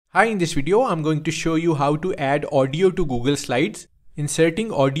Hi, in this video, I'm going to show you how to add audio to Google Slides. Inserting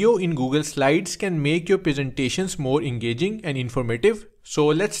audio in Google Slides can make your presentations more engaging and informative. So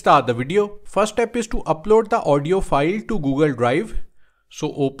let's start the video. First step is to upload the audio file to Google Drive.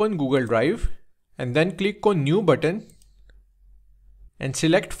 So open Google Drive and then click on New button and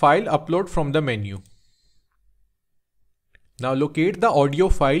select File Upload from the menu. Now locate the audio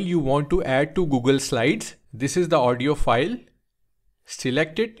file you want to add to Google Slides. This is the audio file.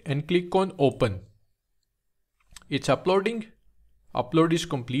 Select it and click on Open. It's uploading. Upload is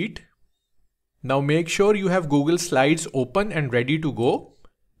complete. Now make sure you have Google Slides open and ready to go,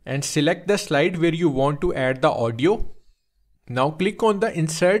 and select the slide where you want to add the audio. Now click on the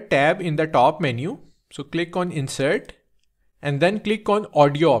Insert tab in the top menu. So click on Insert and then click on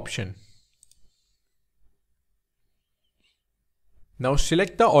Audio option. Now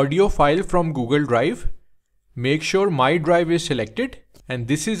select the audio file from Google Drive. Make sure My Drive is selected, and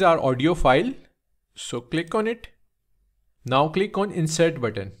this is our audio file. So click on it. Now click on Insert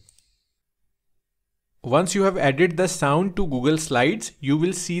button. Once you have added the sound to Google Slides, you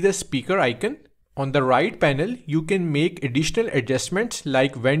will see the speaker icon. On the right panel, you can make additional adjustments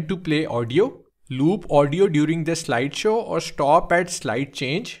like when to play audio, loop audio during the slideshow, or stop at slide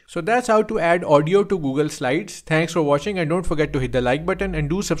change. So that's how to add audio to Google Slides. Thanks for watching, and don't forget to hit the like button and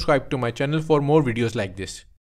do subscribe to my channel for more videos like this.